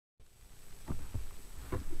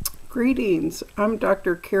Greetings, I'm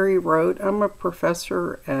Dr. Carrie Rote. I'm a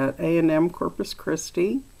professor at A&M Corpus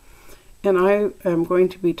Christi, and I am going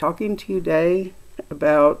to be talking to you today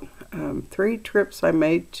about 3 trips I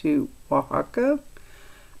made to Oaxaca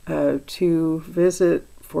to visit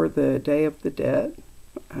for the Day of the Dead.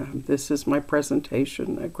 This is my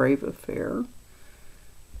presentation, A Grave Affair.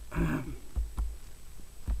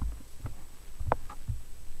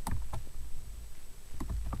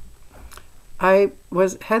 I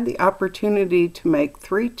had the opportunity to make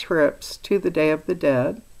 3 trips to the Day of the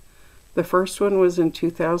Dead. The first one was in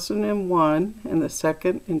 2001, and the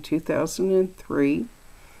second in 2003,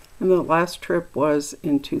 and the last trip was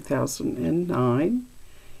in 2009.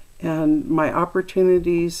 And my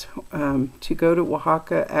opportunities to go to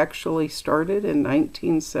Oaxaca actually started in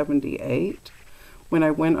 1978 when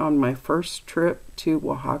I went on my first trip to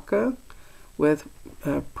Oaxaca with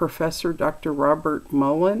Professor Dr. Robert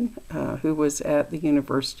Mullen, who was at the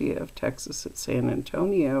University of Texas at San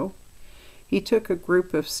Antonio. He took a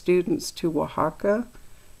group of students to Oaxaca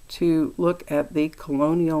to look at the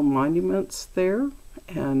colonial monuments there,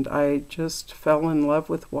 and I just fell in love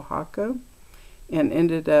with Oaxaca and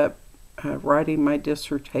ended up writing my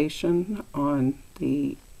dissertation on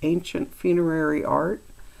the ancient funerary art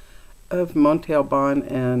of Monte Alban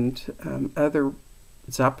and other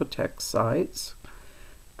Zapotec sites.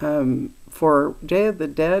 For Day of the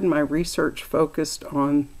Dead, my research focused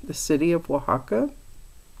on the city of Oaxaca,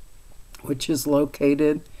 which is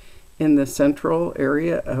located in the central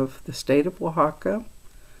area of the state of Oaxaca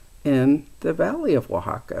in the Valley of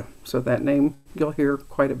Oaxaca. So that name you'll hear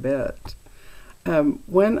quite a bit.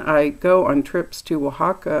 When I go on trips to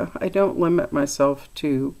Oaxaca, I don't limit myself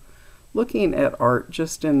to looking at art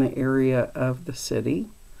just in the area of the city.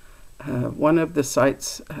 One of the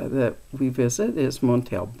sites that we visit is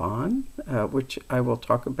Monte Alban, which I will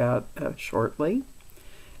talk about shortly.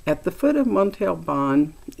 At the foot of Monte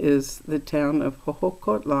Alban is the town of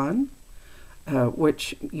Jojocotlan,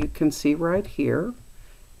 which you can see right here.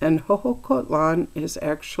 And Jojocotlan is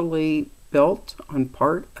actually built on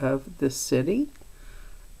part of the city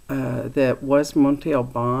that was Monte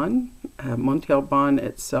Alban. Monte Alban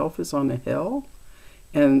itself is on a hill,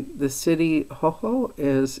 and the city Jojo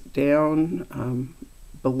is down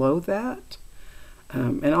below that.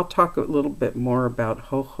 And I'll talk a little bit more about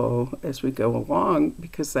Jojo as we go along,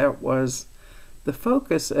 because that was the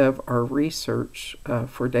focus of our research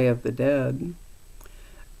for Day of the Dead.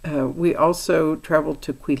 We also traveled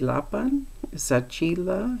to Cuitlapan,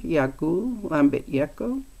 Zachila, Yagul,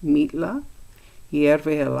 Lambeyeco, Mitla,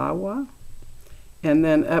 Hierve el Agua, and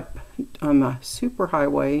then up on the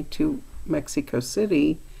superhighway to Mexico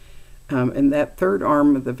City. In that third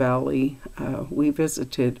arm of the valley, we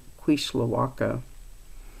visited Cuixtlahuaca.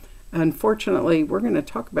 Unfortunately, we're going to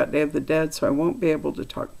talk about Day of the Dead, so I won't be able to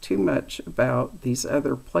talk too much about these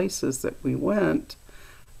other places that we went.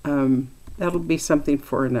 That'll be something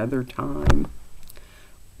for another time.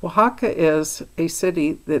 Oaxaca is a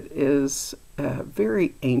city that is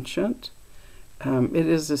very ancient. It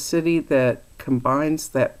is a city that combines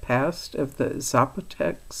that past of the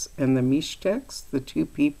Zapotecs and the Mixtecs, the 2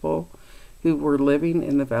 people who were living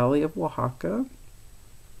in the Valley of Oaxaca.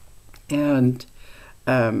 And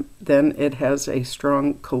then it has a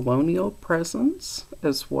strong colonial presence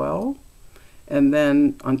as well. And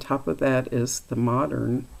then on top of that is the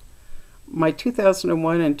modern. My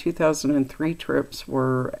 2001 and 2003 trips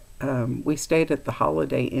were, we stayed at the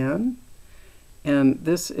Holiday Inn. And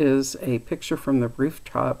this is a picture from the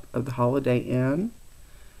rooftop of the Holiday Inn.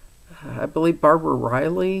 I believe Barbara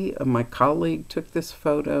Riley, my colleague, took this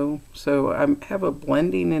photo. So I have a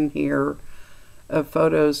blending in here of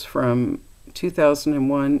photos from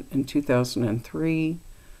 2001 and 2003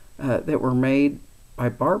 that were made by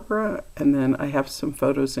Barbara. And then I have some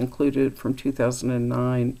photos included from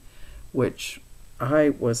 2009, which I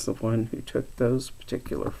was the one who took those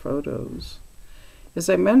particular photos. As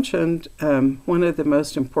I mentioned, one of the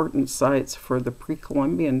most important sites for the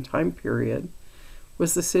pre-Columbian time period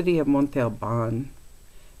was the city of Monte Alban.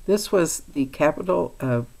 This was the capital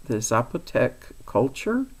of the Zapotec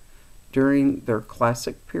culture during their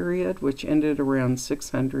classic period, which ended around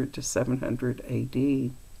 600 to 700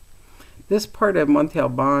 AD. This part of Monte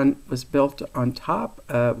Alban was built on top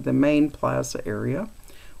of the main plaza area,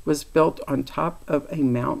 was built on top of a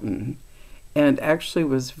mountain, and actually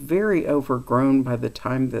was very overgrown by the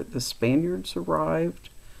time that the Spaniards arrived.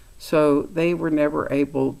 So they were never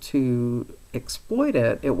able to exploit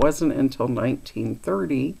it. It wasn't until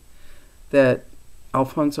 1930 that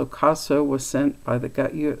Alfonso Caso was sent by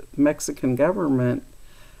the Mexican government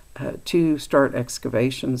to start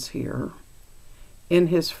excavations here. In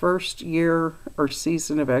his first year or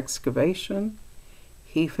season of excavation,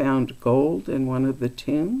 he found gold in one of the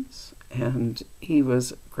tombs, and he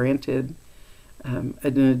was granted an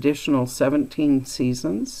additional 17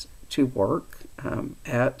 seasons to work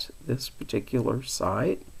at this particular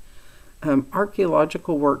site.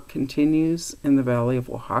 Archaeological work continues in the Valley of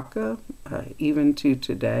Oaxaca, even to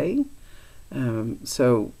today.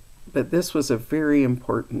 But this was a very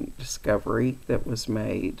important discovery that was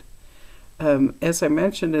made. As I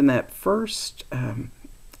mentioned in that first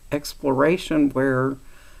exploration where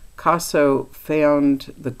Caso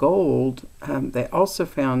found the gold, they also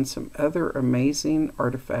found some other amazing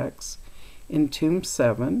artifacts in Tomb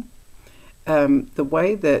 7. The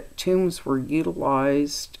way that tombs were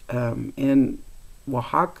utilized in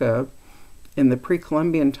Oaxaca in the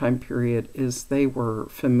pre-Columbian time period is they were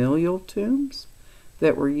familial tombs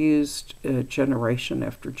that were used generation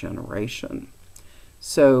after generation.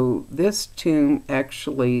 So this tomb,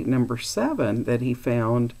 actually number 7 that he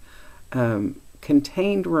found,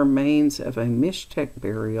 contained remains of a Mixtec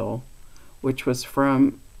burial, which was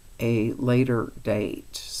from a later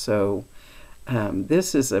date. So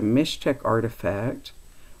this is a Mixtec artifact,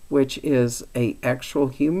 which is an actual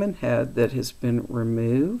human head that has been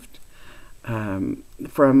removed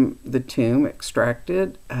from the tomb,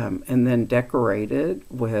 extracted, and then decorated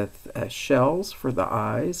with shells for the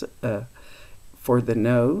eyes, for the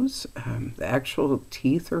nose. The actual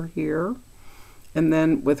teeth are here. And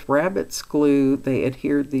then with rabbit's glue, they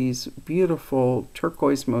adhered these beautiful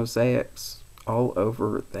turquoise mosaics all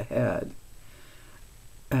over the head.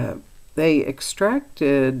 They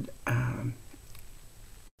extracted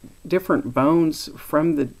different bones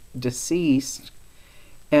from the deceased,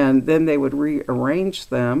 and then they would rearrange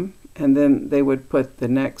them, and then they would put the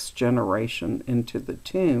next generation into the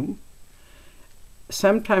tomb.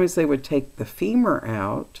 Sometimes they would take the femur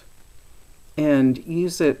out and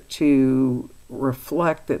use it to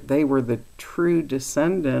reflect that they were the true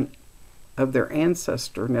descendant of their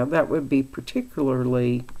ancestor. Now that would be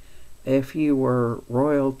particularly if you were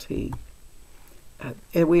royalty.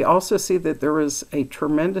 And we also see that there was a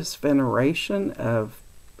tremendous veneration of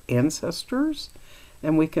ancestors,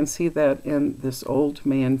 and we can see that in this old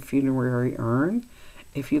man funerary urn.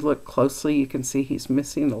 If you look closely, you can see he's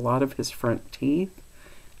missing a lot of his front teeth.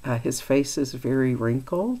 His face is very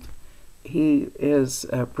wrinkled. He is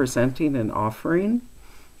presenting an offering,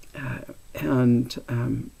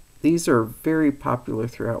 and these are very popular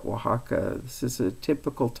throughout Oaxaca. This is a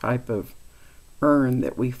typical type of urn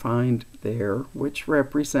that we find there, which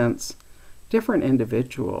represents different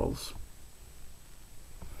individuals.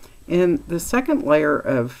 And the second layer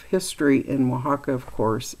of history in Oaxaca, of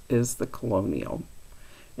course, is the colonial.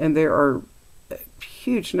 And there are a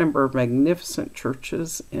huge number of magnificent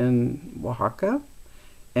churches in Oaxaca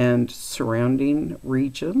and surrounding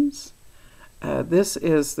regions. This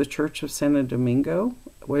is the Church of Santo Domingo,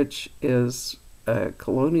 which is a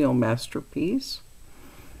colonial masterpiece.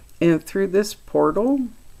 And through this portal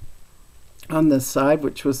on the side,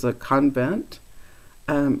 which was a convent,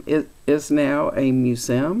 it is now a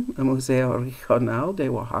museum, a Museo Regional de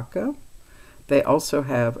Oaxaca. They also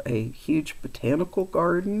have a huge botanical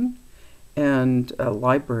garden and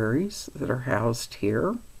libraries that are housed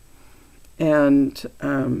here. And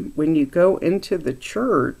when you go into the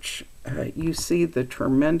church, you see the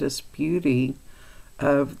tremendous beauty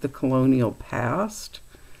of the colonial past,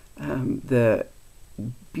 the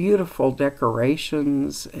beautiful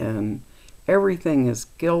decorations, and everything is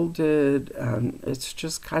gilded. It's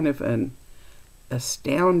just kind of an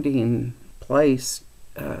astounding place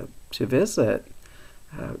to visit,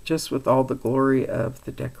 just with all the glory of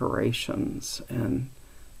the decorations and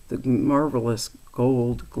the marvelous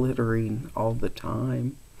gold glittering all the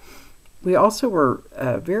time. We also were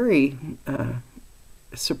very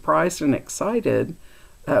surprised and excited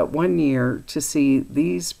one year to see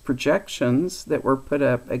these projections that were put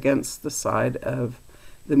up against the side of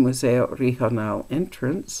the Museo Regional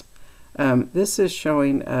entrance. This is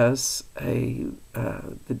showing us the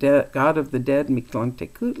god of the dead,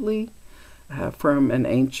 Mictlantecutli, from an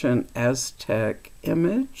ancient Aztec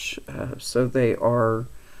image. So they are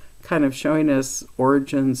kind of showing us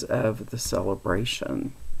origins of the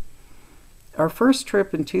celebration. Our first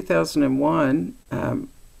trip in 2001,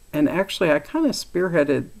 and actually I kind of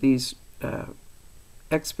spearheaded these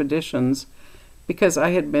expeditions because I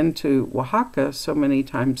had been to Oaxaca so many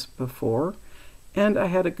times before, and I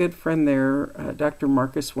had a good friend there, Dr.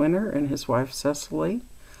 Marcus Winter and his wife Cecily,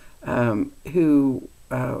 who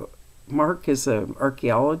Mark is an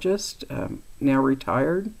archaeologist, now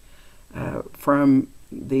retired from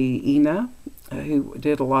the INA, who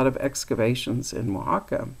did a lot of excavations in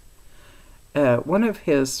Oaxaca. One of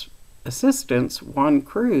his assistants, Juan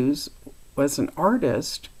Cruz, was an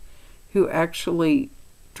artist who actually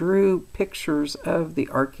drew pictures of the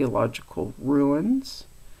archaeological ruins,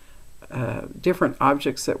 different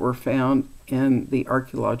objects that were found in the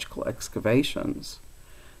archaeological excavations.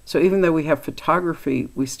 So even though we have photography,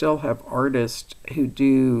 we still have artists who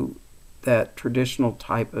do that traditional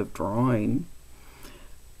type of drawing.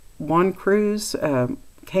 Juan Cruz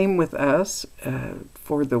came with us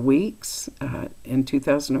for the weeks in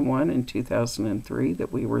 2001 and 2003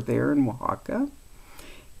 that we were there in Oaxaca.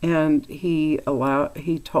 And he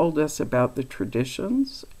told us about the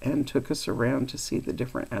traditions and took us around to see the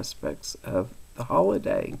different aspects of the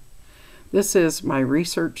holiday. This is my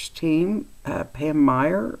research team, Pam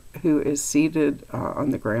Meyer, who is seated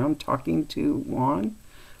on the ground talking to Juan,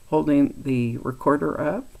 holding the recorder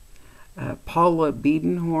up. Paula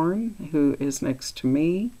Biedenhorn, who is next to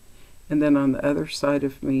me, and then on the other side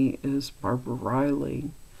of me is Barbara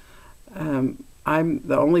Riley. I'm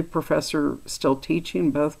the only professor still teaching.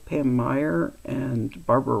 Both Pam Meyer and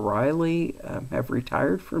Barbara Riley have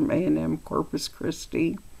retired from A&M Corpus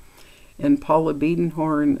Christi. And Paula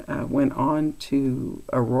Biedenhorn went on to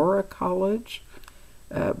Aurora College,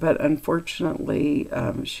 but unfortunately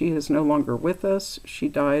she is no longer with us. She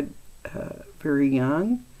died very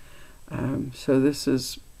young. So this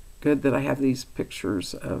is good that I have these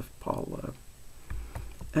pictures of Paula.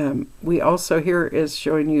 We also here is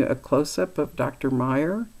showing you a close-up of Dr.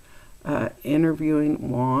 Meyer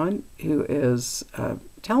interviewing Juan, who is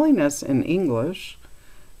telling us in English,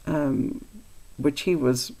 which he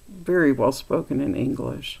was very well spoken in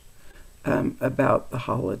English, about the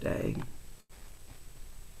holiday.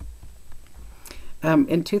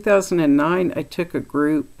 In 2009, I took a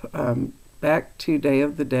group back to Day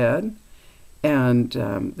of the Dead, and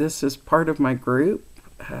this is part of my group,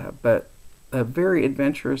 but a very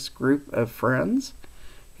adventurous group of friends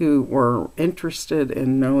who were interested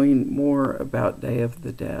in knowing more about Day of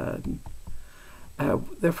the Dead.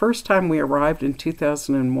 The first time we arrived in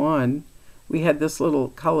 2001, we had this little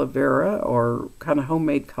calavera, or kind of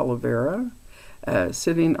homemade calavera,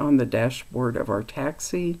 sitting on the dashboard of our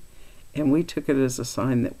taxi, and we took it as a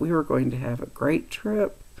sign that we were going to have a great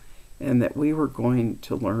trip and that we were going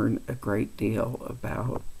to learn a great deal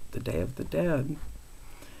about the Day of the Dead.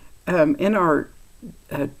 In our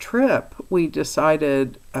trip, we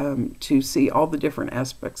decided to see all the different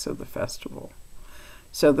aspects of the festival.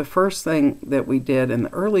 So the first thing that we did in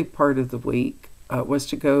the early part of the week was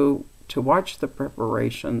to go to watch the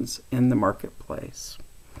preparations in the marketplace.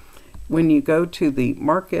 When you go to the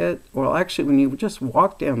market, well, actually, when you just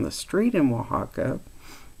walk down the street in Oaxaca,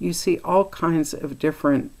 you see all kinds of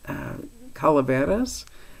different calaveras.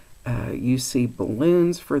 You see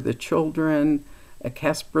balloons for the children.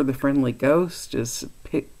 Casper the Friendly Ghost is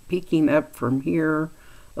peeking up from here.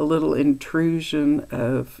 A little intrusion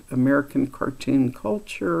of American cartoon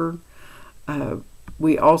culture.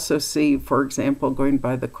 We also see, for example, going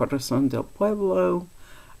by the Corazon del Pueblo,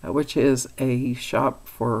 which is a shop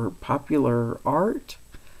for popular art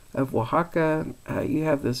of Oaxaca. You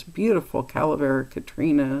have this beautiful Calavera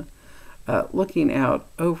Katrina looking out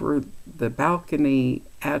over the balcony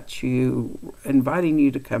at you, inviting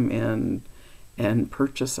you to come in and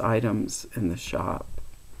purchase items in the shop.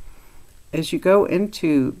 As you go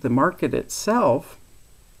into the market itself,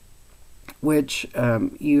 which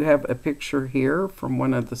you have a picture here from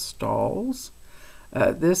one of the stalls.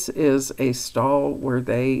 This is a stall where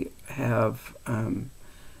they have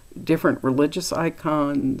different religious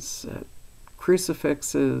icons,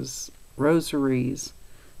 crucifixes, rosaries,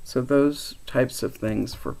 so those types of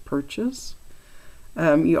things for purchase.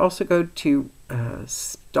 You also go to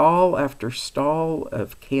stall after stall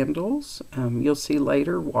of candles. You'll see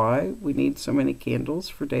later why we need so many candles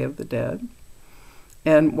for Day of the Dead.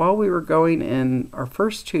 And while we were going in our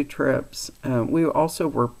first two trips, we also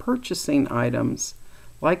were purchasing items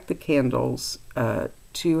like the candles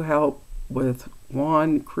to help with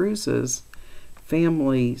Juan Cruz's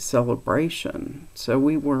family celebration. So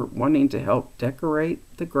we were wanting to help decorate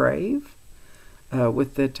the grave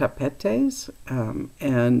with the tapetes,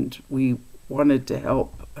 and we wanted to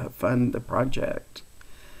help fund the project.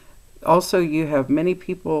 Also, you have many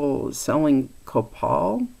people selling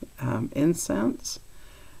copal, incense,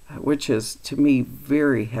 which is to me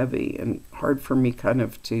very heavy and hard for me kind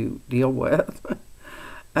of to deal with.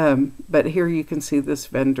 But here you can see this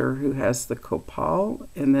vendor who has the copal,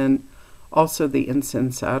 and then also the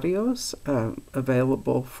incensarios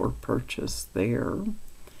available for purchase there.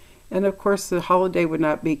 And of course, the holiday would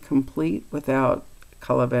not be complete without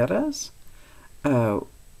calaveras,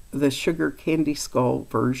 the sugar candy skull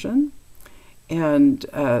version. And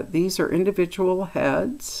these are individual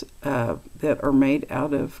heads that are made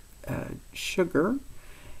out of sugar.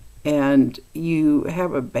 And you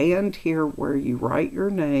have a band here where you write your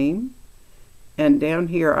name. And down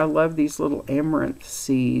here, I love these little amaranth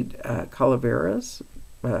seed calaveras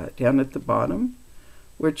down at the bottom,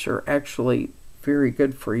 which are actually very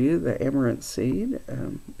good for you. The amaranth seed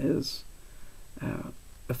is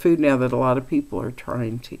a food now that a lot of people are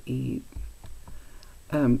trying to eat.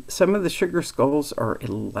 Some of the sugar skulls are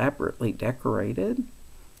elaborately decorated,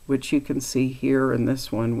 which you can see here in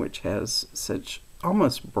this one, which has such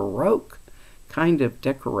almost Baroque kind of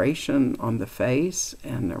decoration on the face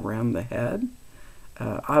and around the head.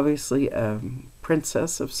 Obviously a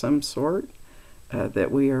princess of some sort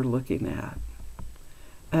that we are looking at.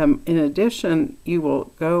 In addition, you will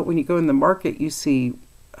go, when you go in the market, you see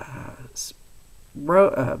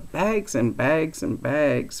bags and bags and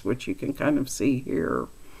bags, which you can kind of see here,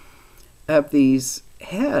 of these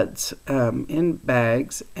heads in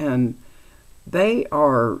bags. And they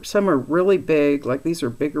are, some are really big, like these are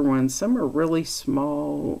bigger ones. Some are really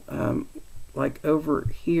small, like over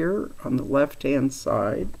here on the left-hand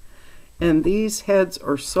side. And these heads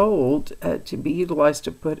are sold to be utilized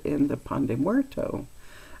to put in the pan de muerto.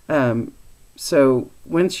 So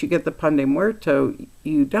once you get the pan de muerto,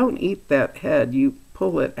 you don't eat that head, you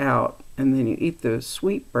pull it out, and then you eat the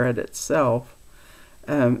sweet bread itself.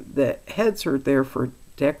 The heads are there for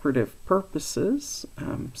decorative purposes,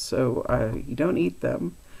 so you don't eat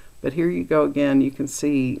them. But here you go again, you can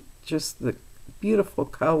see just the beautiful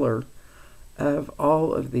color of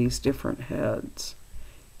all of these different heads.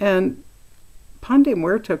 And pan de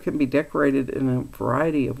muerto can be decorated in a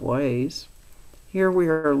variety of ways. Here we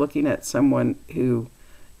are looking at someone who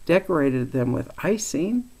decorated them with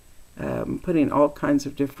icing, putting all kinds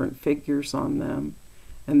of different figures on them.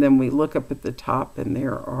 And then we look up at the top, and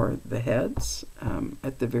there are the heads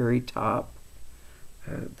at the very top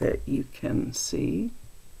that you can see.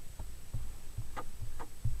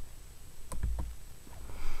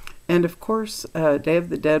 And of course, Day of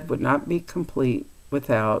the Dead would not be complete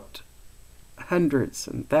without hundreds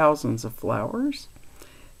and thousands of flowers.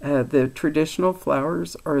 The traditional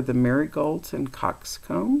flowers are the marigolds and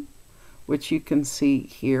coxcomb, which you can see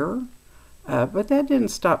here. But that didn't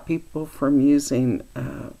stop people from using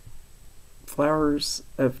flowers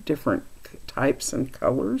of different types and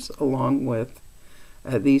colors along with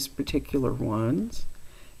these particular ones.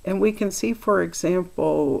 And we can see, for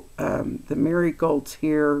example, the marigolds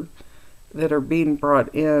here that are being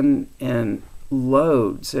brought in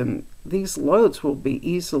loads. And these loads will be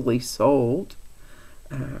easily sold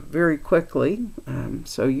very quickly.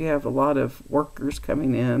 So you have a lot of workers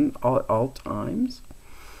coming in at all times.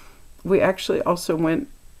 We actually also went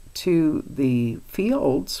to the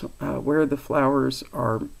fields where the flowers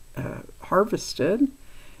are harvested,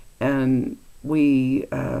 and we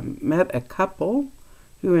met a couple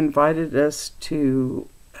who invited us to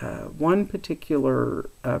one particular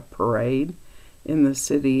parade in the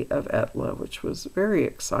city of Etla, which was very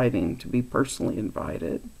exciting to be personally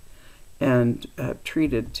invited and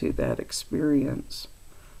treated to that experience.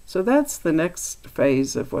 So that's the next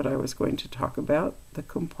phase of what I was going to talk about, the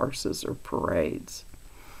comparsas or parades.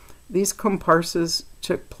 These comparsas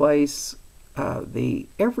took place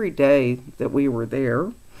every day that we were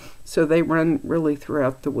there, so they run really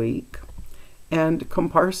throughout the week. And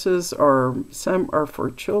comparsas some are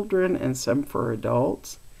for children and some for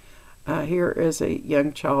adults. Here is a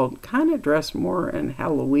young child kind of dressed more in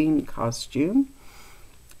Halloween costume.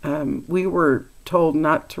 We were told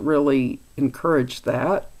not to really encourage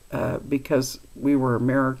that because we were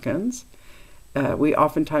Americans. We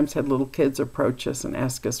oftentimes had little kids approach us and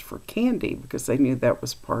ask us for candy because they knew that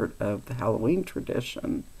was part of the Halloween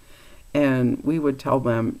tradition. And we would tell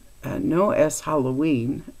them, no es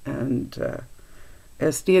Halloween, and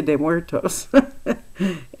es Dia de Muertos.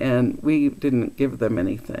 And we didn't give them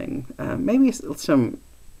anything. Maybe some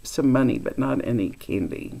money, but not any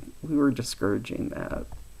candy. We were discouraging that.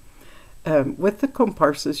 With the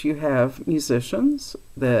comparsas, you have musicians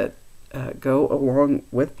that go along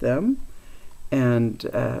with them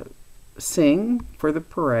and sing for the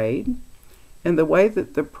parade. And the way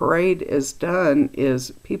that the parade is done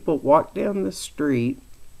is people walk down the street,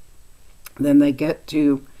 then they get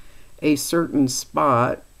to a certain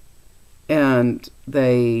spot, and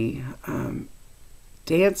they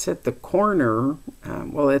dance at the corner,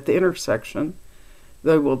 at the intersection.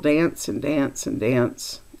 They will dance and dance and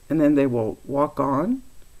dance, and then they will walk on.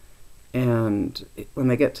 And when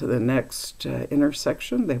they get to the next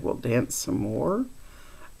intersection, they will dance some more.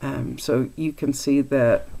 So you can see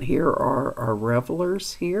that here are our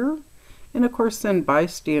revelers here, And of course, then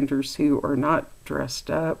bystanders who are not dressed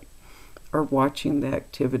up are watching the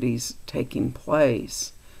activities taking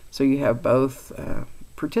place. So you have both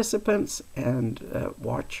participants and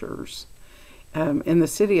watchers. In the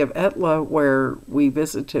city of Etla, where we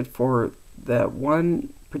visited for the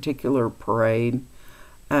one particular parade,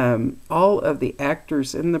 all of the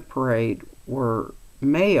actors in the parade were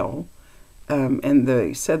male, and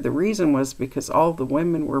they said the reason was because all the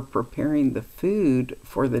women were preparing the food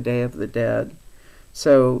for the Day of the Dead.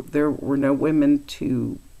 So there were no women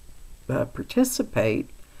to participate.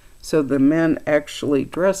 So the men actually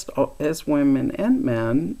dressed as women and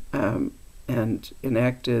men and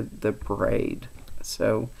enacted the parade.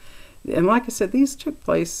 So, and like I said, these took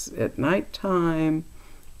place at nighttime.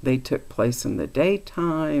 They took place in the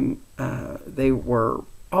daytime. They were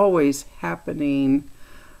always happening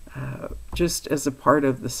just as a part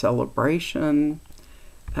of the celebration.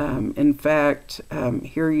 In fact,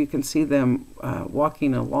 here you can see them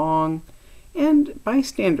walking along, and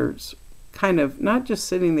bystanders kind of not just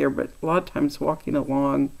sitting there, but a lot of times walking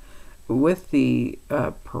along with the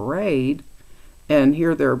parade. And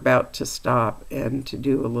here they're about to stop and to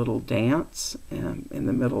do a little dance in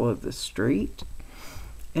the middle of the street.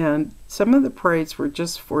 And some of the parades were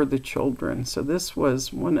just for the children. So this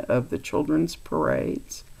was one of the children's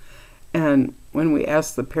parades. And when we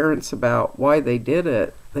asked the parents about why they did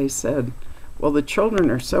it, they said, well, the children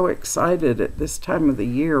are so excited at this time of the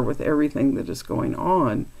year with everything that is going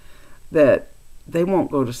on that they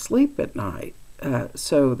won't go to sleep at night.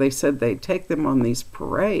 So they said they take them on these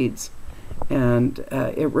parades, and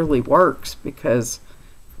it really works because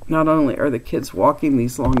not only are the kids walking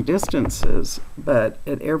these long distances, but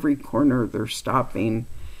at every corner they're stopping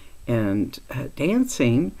and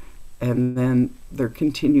dancing, and then they're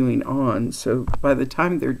continuing on. So by the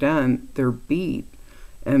time they're done, they're beat,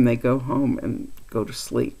 and they go home and go to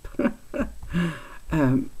sleep.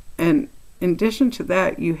 And in addition to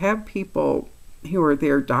that, you have people who are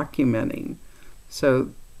there documenting. So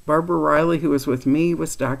Barbara Riley, who was with me,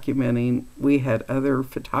 was documenting. We had other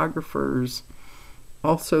photographers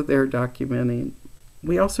also there documenting.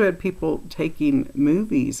 We also had people taking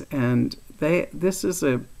movies, and this is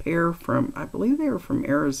a pair from, I believe they were from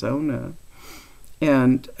Arizona,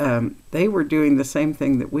 and they were doing the same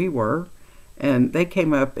thing that we were, and they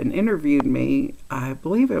came up and interviewed me. I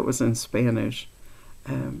believe it was in Spanish,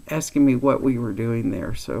 asking me what we were doing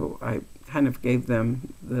there. So I kind of gave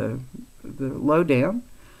them the lowdown.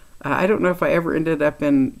 I don't know if I ever ended up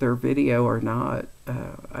in their video or not.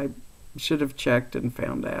 I should have checked and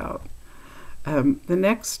found out. The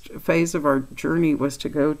next phase of our journey was to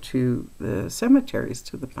go to the cemeteries,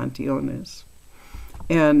 to the panteones.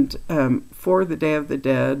 And for the Day of the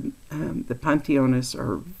Dead, the panteones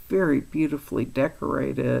are very beautifully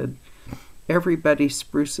decorated. Everybody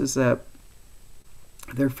spruces up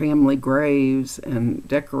their family graves and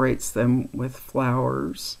decorates them with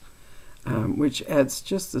flowers, which adds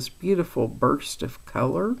just this beautiful burst of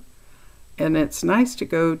color. And it's nice to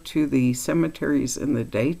go to the cemeteries in the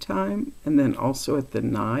daytime and then also at the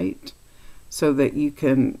night, so that you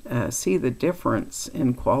can see the difference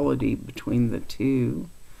in quality between the two.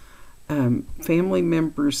 Family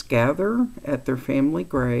members gather at their family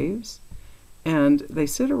graves, and they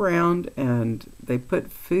sit around and they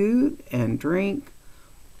put food and drink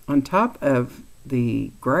on top of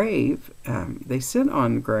the grave. They sit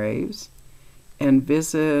on graves and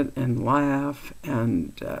visit and laugh,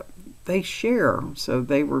 and they share. So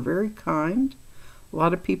they were very kind. A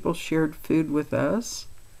lot of people shared food with us,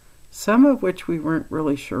 some of which we weren't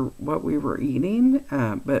really sure what we were eating,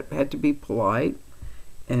 but had to be polite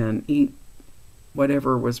and eat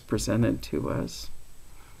whatever was presented to us.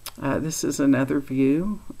 This is another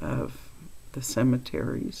view of the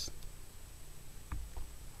cemeteries.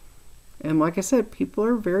 And like I said, people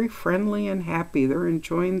are very friendly and happy. They're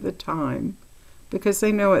enjoying the time because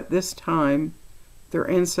they know at this time their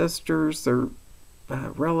ancestors, their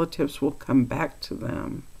relatives will come back to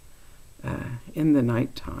them in the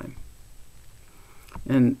nighttime.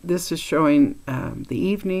 And this is showing the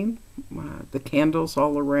evening, the candles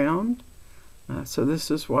all around. So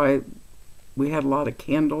this is why we had a lot of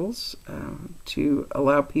candles to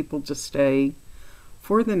allow people to stay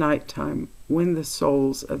for the nighttime when the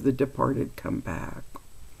souls of the departed come back.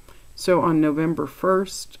 So on November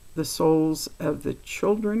 1st, the souls of the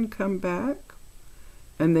children come back,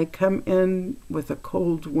 and they come in with a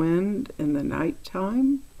cold wind in the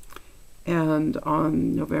nighttime. And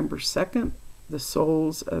on November 2nd, the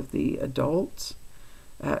souls of the adults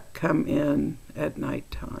come in at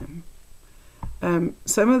nighttime.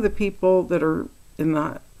 Some of the people that are in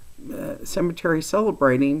the cemetery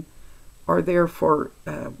celebrating are there for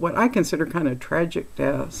what I consider kind of tragic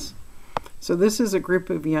deaths. So this is a group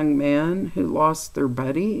of young men who lost their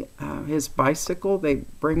buddy, his bicycle. They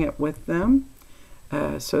bring it with them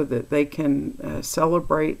so that they can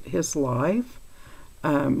celebrate his life.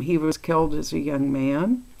 He was killed as a young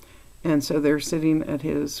man, and so they're sitting at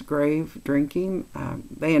his grave drinking.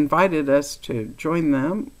 They invited us to join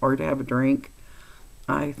them or to have a drink.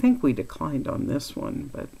 I think we declined on this one,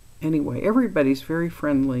 but anyway, everybody's very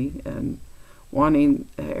friendly and wanting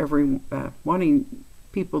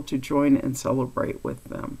people to join and celebrate with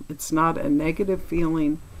them. It's not a negative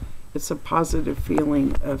feeling, it's a positive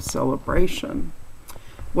feeling of celebration.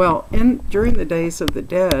 Well, during the Days of the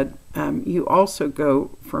Dead, you also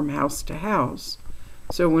go from house to house.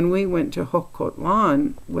 So when we went to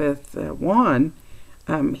Jocotlan with Juan,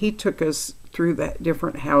 he took us through the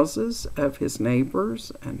different houses of his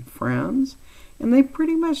neighbors and friends, and they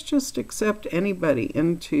pretty much just accept anybody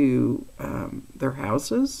into their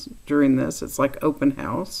houses during this. It's like open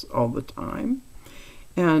house all the time.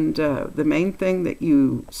 And the main thing that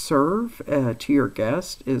you serve to your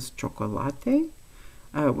guest is chocolate,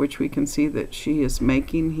 which we can see that she is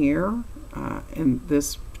making here in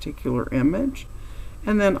this particular image.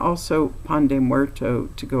 And then also pan de muerto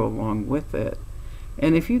to go along with it.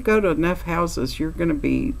 And if you go to enough houses, you're going to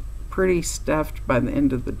be pretty stuffed by the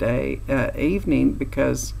end of the evening,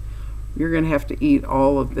 because you're going to have to eat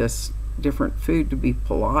all of this different food to be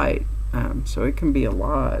polite. So it can be a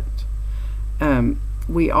lot.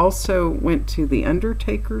 We also went to the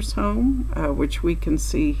undertaker's home, which we can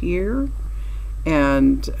see here.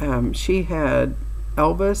 And she had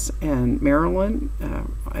Elvis and Marilyn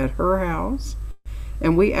at her house.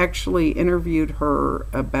 And we actually interviewed her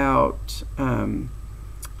about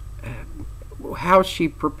how she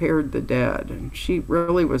prepared the dead. And she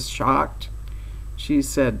really was shocked. She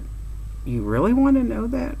said, "You really want to know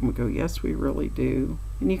that?" And we go, "Yes, we really do."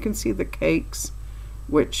 And you can see the cakes,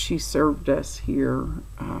 which she served us here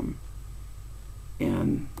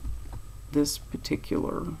in this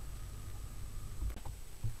particular.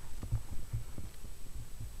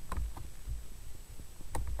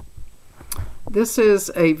 This is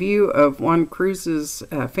a view of Juan Cruz's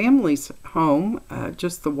family's home,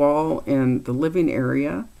 just the wall in the living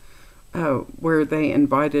area, where they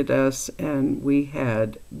invited us, and we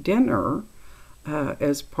had dinner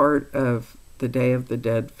as part of the Day of the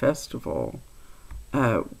Dead festival.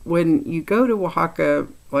 When you go to Oaxaca,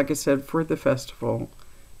 like I said, for the festival,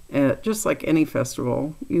 just like any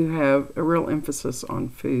festival, you have a real emphasis on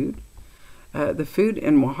food. The food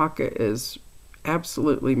in Oaxaca is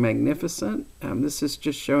absolutely magnificent. This is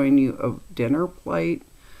just showing you a dinner plate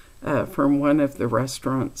from one of the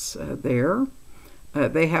restaurants there.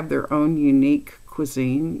 They have their own unique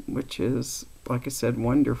cuisine, which is, like I said,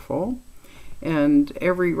 wonderful. And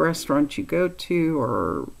every restaurant you go to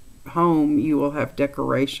or home, you will have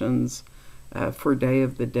decorations for Day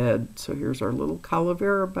of the Dead. So here's our little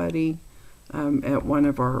calavera buddy at one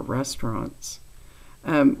of our restaurants.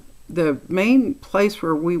 The main place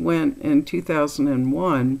where we went in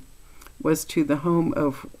 2001 was to the home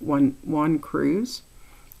of Juan Cruz.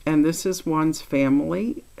 And this is Juan's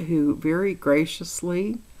family, who very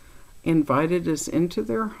graciously invited us into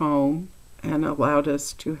their home and allowed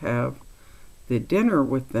us to have the dinner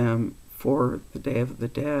with them for the Day of the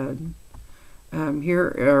Dead.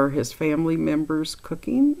 Here are his family members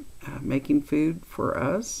cooking, making food for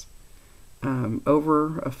us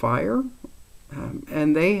over a fire.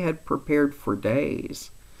 And they had prepared for days.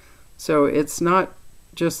 So it's not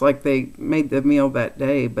just like they made the meal that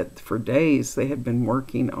day, but for days they had been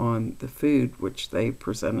working on the food which they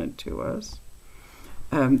presented to us.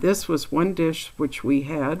 This was one dish which we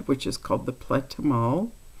had, which is called the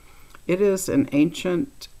pletamal. It is an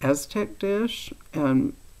ancient Aztec dish,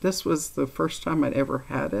 and this was the first time I'd ever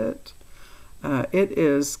had it. It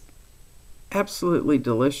is absolutely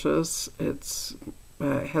delicious. It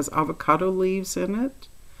has avocado leaves in it.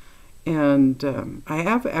 And I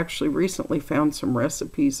have actually recently found some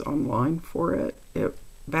recipes online for it.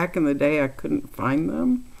 Back in the day, I couldn't find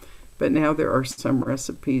them, but now there are some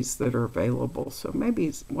recipes that are available. So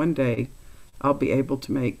maybe one day I'll be able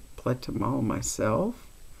to make pletamal myself.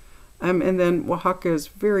 And then Oaxaca is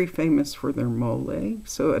very famous for their mole.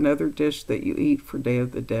 So another dish that you eat for Day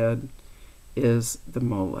of the Dead is the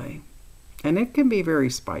mole. And it can be very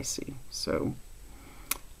spicy. So,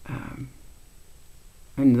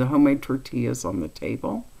 and the homemade tortillas on the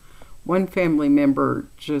table. One family member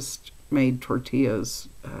just made tortillas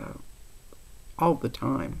all the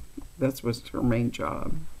time. That was her main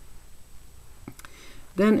job.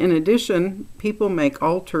 Then in addition, people make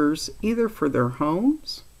altars either for their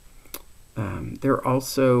homes, They're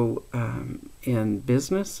also in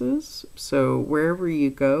businesses. So wherever you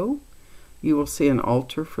go, you will see an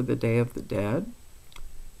altar for the Day of the Dead.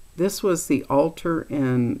 This was the altar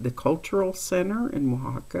in the Cultural Center in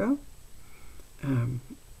Oaxaca,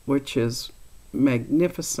 which is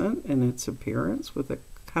magnificent in its appearance with a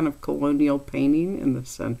kind of colonial painting in the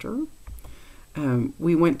center.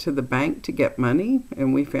 We went to the bank to get money,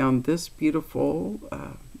 and we found this beautiful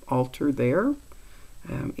altar there,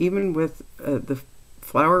 even with the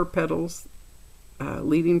flower petals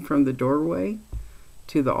leading from the doorway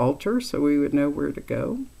to the altar, so we would know where to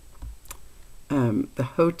go. The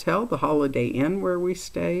hotel, the Holiday Inn where we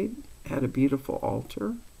stayed, had a beautiful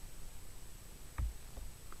altar.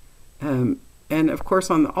 And of course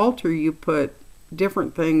on the altar you put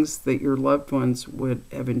different things that your loved ones would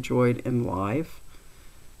have enjoyed in life,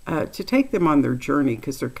 to take them on their journey,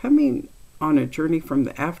 because they're coming on a journey from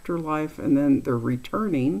the afterlife, and then they're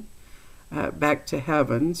returning back to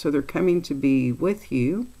heaven. So they're coming to be with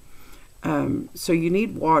you. So you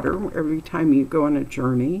need water every time you go on a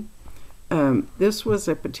journey. This was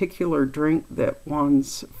a particular drink that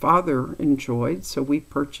Juan's father enjoyed, so we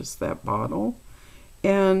purchased that bottle.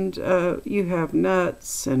 And you have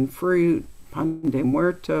nuts and fruit, pan de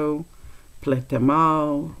muerto,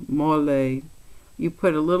 pletamal, mole. You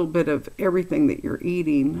put a little bit of everything that you're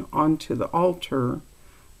eating onto the altar,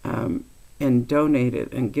 and donate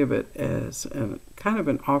it and give it as kind of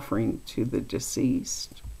an offering to the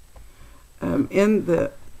deceased. In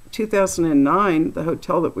the 2009, the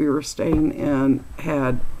hotel that we were staying in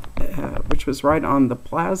had, which was right on the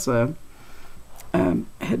plaza,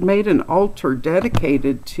 had made an altar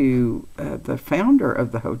dedicated to the founder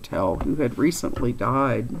of the hotel, who had recently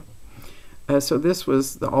died. So this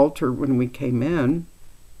was the altar when we came in,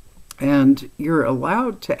 and you're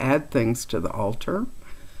allowed to add things to the altar.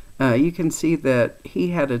 You can see that he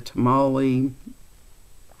had a tamale,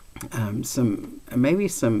 maybe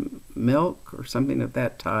some milk or something of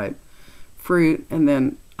that type, fruit, and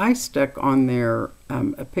then I stuck on there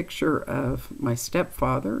a picture of my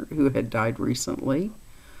stepfather, who had died recently.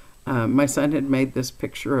 My son had made this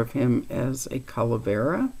picture of him as a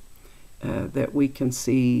calavera that we can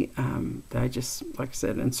see. That I just, like I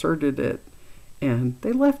said, inserted it, and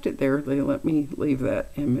they left it there. They let me leave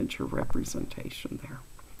that image or representation there.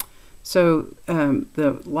 So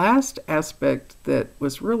the last aspect that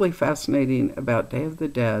was really fascinating about Day of the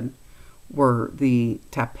Dead were the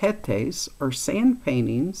tapetes, or sand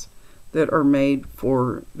paintings, that are made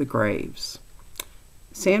for the graves.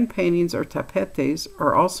 Sand paintings, or tapetes,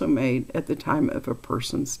 are also made at the time of a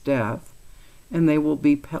person's death, and they will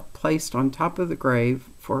be placed on top of the grave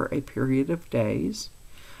for a period of days.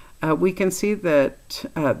 We can see that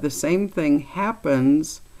the same thing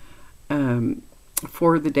happens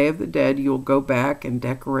for the Day of the Dead. You'll go back and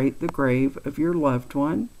decorate the grave of your loved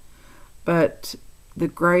one, but the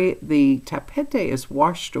tapete is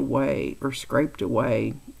washed away or scraped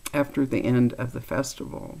away after the end of the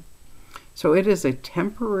festival. So it is a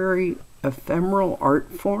temporary, ephemeral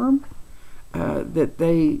art form that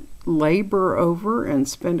they labor over and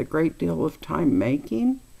spend a great deal of time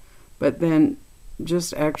making, but then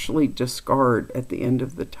just actually discard at the end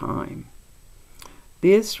of the time.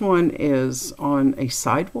 This one is on a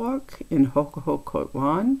sidewalk in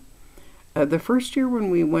Hocohocotlán. The first year when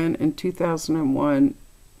we went in 2001,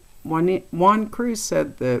 Juan Cruz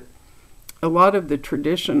said that a lot of the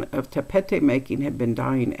tradition of tapete making had been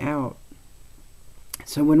dying out.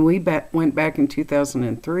 So when we went back in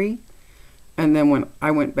 2003, and then when I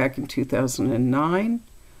went back in 2009,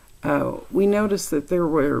 we noticed that there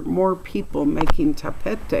were more people making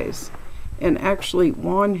tapetes. And actually,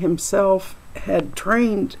 Juan himself had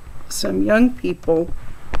trained some young people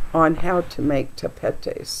on how to make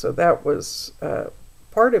tapetes. So that was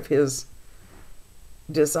part of his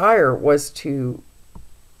desire, was to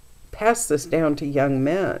pass this down to young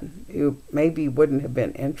men who maybe wouldn't have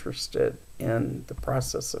been interested in the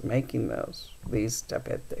process of making these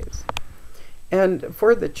tapetes. And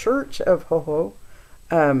for the church of Hoho,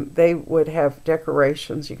 they would have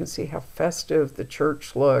decorations. You can see how festive the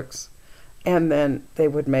church looks. And then they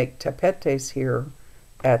would make tapetes here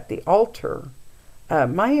at the altar.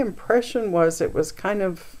 My impression was it was kind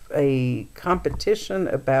of a competition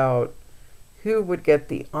about who would get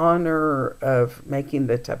the honor of making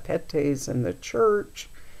the tapetes in the church,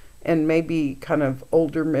 and maybe kind of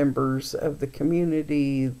older members of the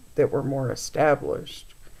community that were more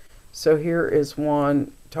established. So here is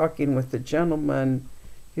Juan talking with the gentlemen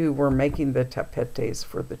who were making the tapetes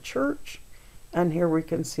for the church. And here we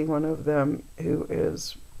can see one of them who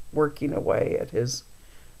is working away at his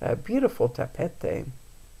beautiful tapete.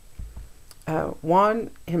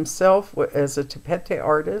 Juan himself, as a tapete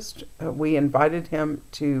artist, we invited him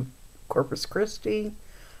to Corpus Christi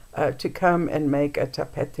to come and make a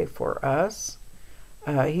tapete for us.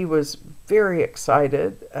 He was very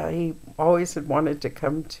excited. He always had wanted to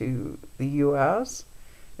come to the U.S.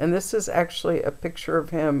 And this is actually a picture of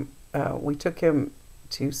him. We took him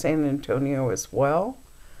to San Antonio as well.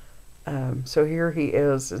 So here he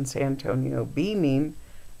is in San Antonio, beaming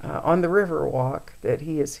on the river walk that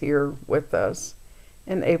he is here with us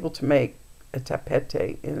and able to make a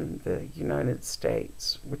tapete in the United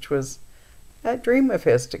States, which was a dream of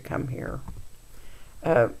his to come here.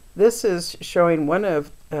 This is showing one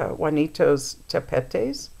of Juanito's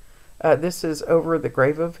tapetes. This is over the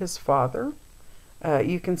grave of his father.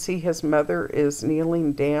 You can see his mother is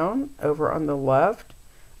kneeling down over on the left.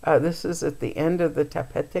 This is at the end of the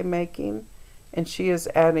tapete making, and she is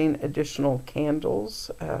adding additional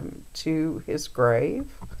candles to his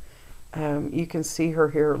grave. You can see her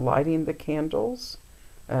here lighting the candles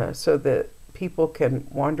so that people can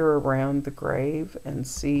wander around the grave and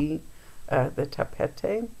see the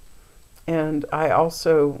tapete. And I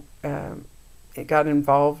also got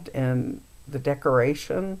involved in the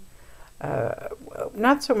decoration,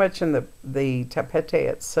 not so much in the tapete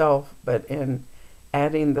itself, but in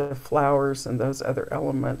adding the flowers and those other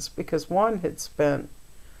elements, because Juan had spent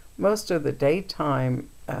most of the daytime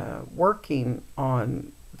working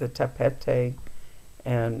on the tapete,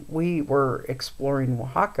 and we were exploring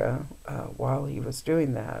Oaxaca while he was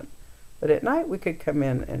doing that. But at night we could come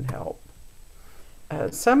in and help.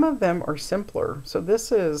 Some of them are simpler. So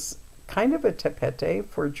this is kind of a tapete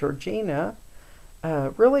for Georgina,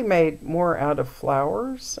 really made more out of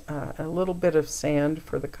flowers, a little bit of sand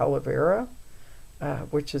for the calavera,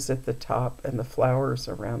 which is at the top, and the flowers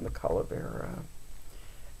around the calavera.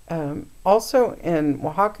 Also in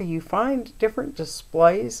Oaxaca, you find different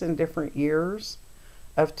displays in different years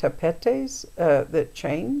of tapetes that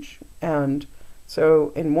change. And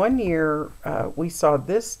so in one year, we saw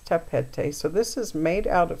this tapete. So this is made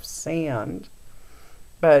out of sand,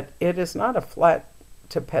 but it is not a flat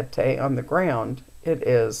tapete on the ground. It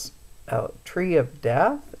is a tree of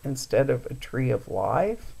death instead of a tree of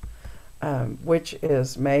life, which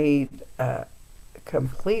is made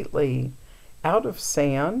completely out of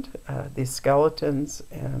sand, the skeletons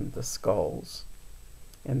and the skulls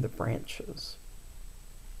and the branches.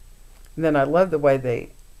 And then I love the way they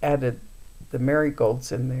added the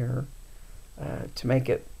marigolds in there to make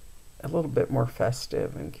it a little bit more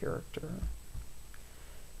festive in character.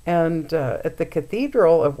 And at the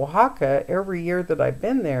Cathedral of Oaxaca, every year that I've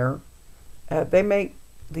been there, they make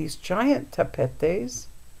these giant tapetes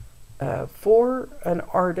for an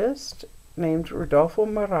artist named Rodolfo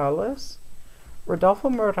Morales. Rodolfo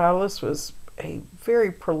Morales was a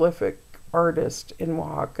very prolific artist in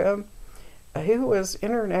Oaxaca who was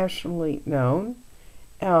internationally known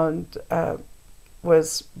and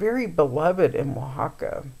was very beloved in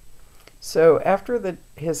Oaxaca. So after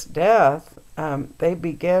his death, they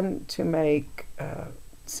began to make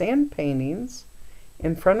sand paintings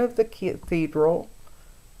in front of the cathedral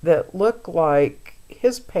that look like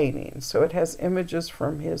his paintings. So it has images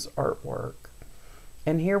from his artwork.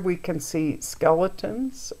 And here we can see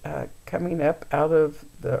skeletons coming up out of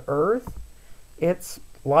the earth. It's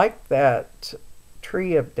like that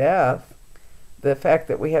tree of death, the fact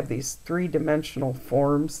that we have these three-dimensional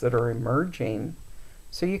forms that are emerging.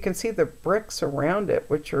 So you can see the bricks around it,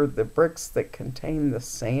 which are the bricks that contain the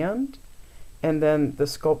sand, and then the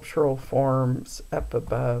sculptural forms up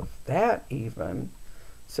above that even.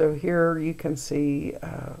 So here you can see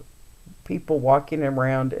people walking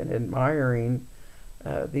around and admiring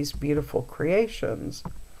these beautiful creations.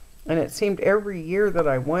 And it seemed every year that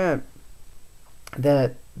I went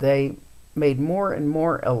that they made more and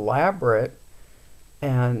more elaborate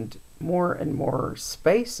and more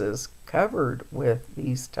spaces covered with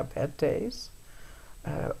these tapetes,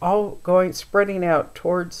 all spreading out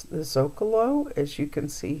towards the Zocalo, as you can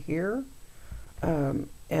see here,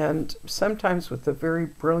 and sometimes with the very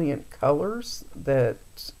brilliant colors that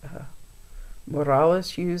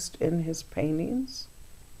Morales used in his paintings,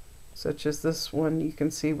 such as this one you can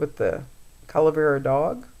see with the Calavera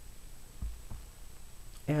dog.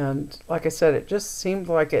 And like I said, it just seemed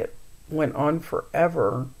like it went on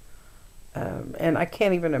forever. And I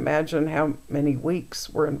can't even imagine how many weeks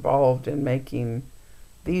were involved in making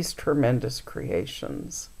these tremendous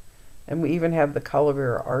creations. And we even have the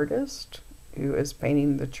Calavera artist who is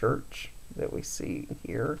painting the church that we see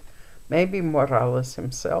here. Maybe Morales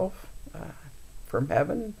himself from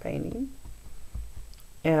heaven painting.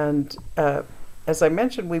 And as I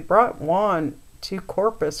mentioned, we brought Juan to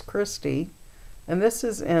Corpus Christi, And this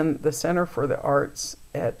is in the Center for the Arts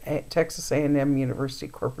at Texas A&M University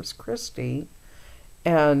Corpus Christi.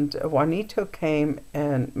 And Juanito came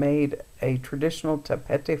and made a traditional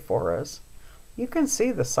tapete for us. You can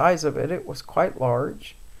see the size of it. It was quite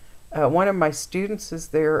large. One of my students is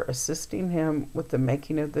there assisting him with the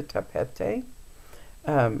making of the tapete.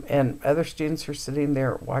 And other students are sitting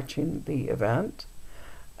there watching the event.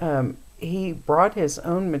 He brought his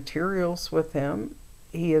own materials with him.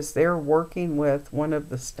 He is there working with one of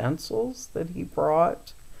the stencils that he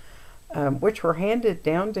brought, which were handed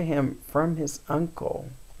down to him from his uncle.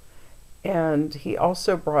 And he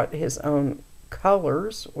also brought his own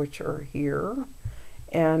colors, which are here.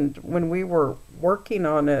 And when we were working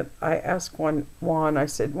on it, I asked Juan, I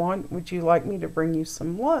said, Juan, would you like me to bring you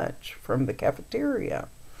some lunch from the cafeteria?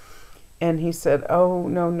 And he said, oh,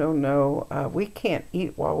 no, we can't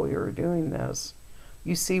eat while we were doing this.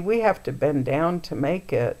 You see, we have to bend down to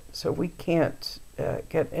make it, so we can't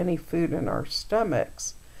get any food in our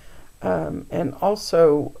stomachs. And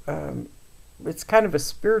also, it's kind of a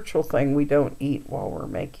spiritual thing. We don't eat while we're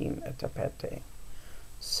making a tapete.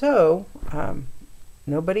 So,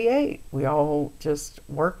 nobody ate. We all just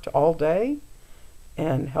worked all day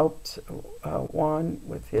and helped Juan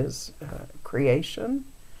with his creation.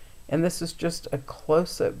 And this is just a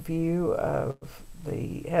close-up view of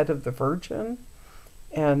the head of the Virgin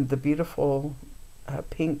and the beautiful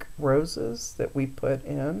pink roses that we put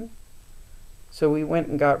in. So we went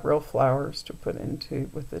and got real flowers to put into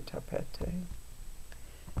with the tapete.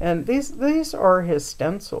 And these are his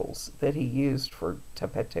stencils that he used for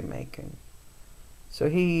tapete making. So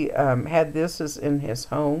he had this as in his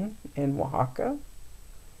home in Oaxaca.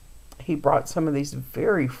 He brought some of these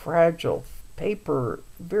very fragile paper,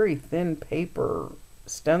 very thin paper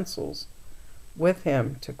stencils with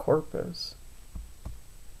him to Corpus.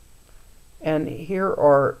 And here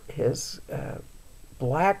are his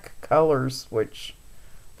black colors, which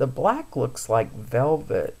the black looks like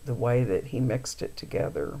velvet, the way that he mixed it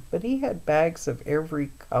together. But he had bags of every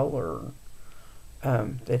color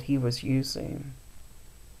that he was using.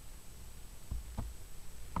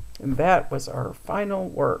 And that was our final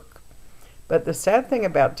work. But the sad thing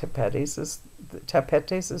about tapetes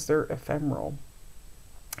is they're ephemeral.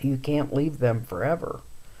 You can't leave them forever.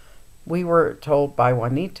 We were told by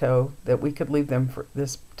Juanito that we could leave them for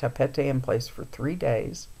this tapete in place for 3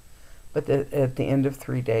 days, but that at the end of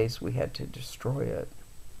 3 days we had to destroy it.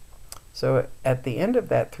 So at the end of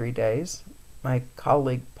that 3 days, my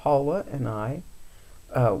colleague Paula and I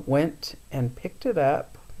went and picked it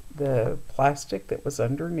up, the plastic that was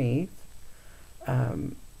underneath,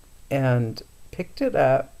 and picked it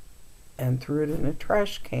up and threw it in a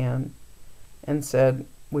trash can and said,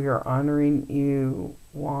 we are honoring you,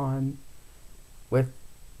 Juan, with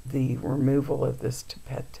the removal of this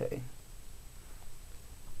tapete.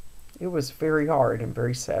 It was very hard and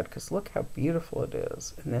very sad because look how beautiful it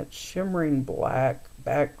is. And that shimmering black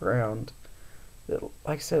background that, like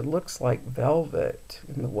I said, looks like velvet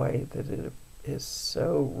in the way that it is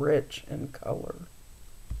so rich in color.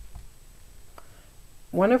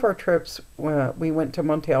 One of our trips, we went to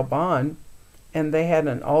Monte Alban, and they had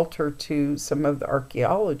an altar to some of the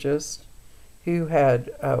archaeologists who had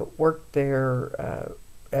worked there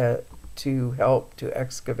to help to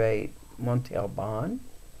excavate Monte Alban.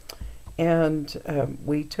 And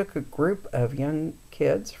we took a group of young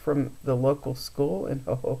kids from the local school in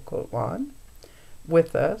Hohocotlan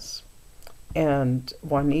with us. And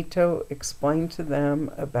Juanito explained to them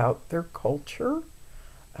about their culture.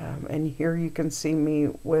 And here you can see me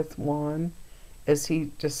with Juan as he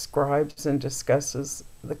describes and discusses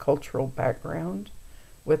the cultural background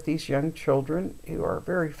with these young children who are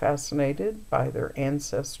very fascinated by their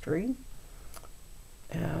ancestry.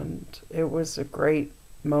 And it was a great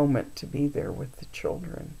moment to be there with the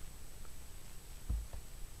children.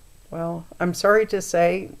 Well, I'm sorry to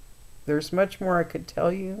say there's much more I could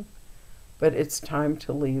tell you, but it's time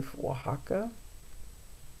to leave Oaxaca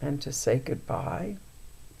and to say goodbye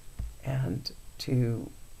and to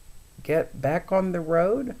get back on the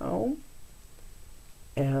road home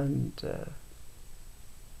and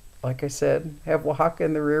like I said, have Oaxaca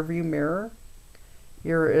in the rearview mirror.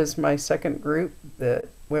 Here is my second group that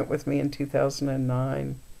went with me in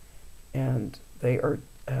 2009, and they are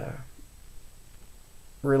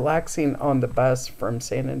relaxing on the bus from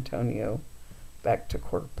San Antonio back to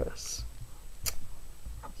Corpus.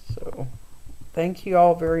 So thank you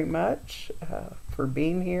all very much for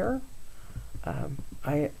being here.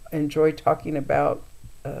 I enjoy talking about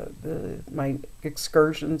my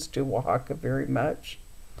excursions to Oaxaca very much,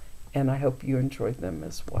 and I hope you enjoyed them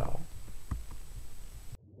as well.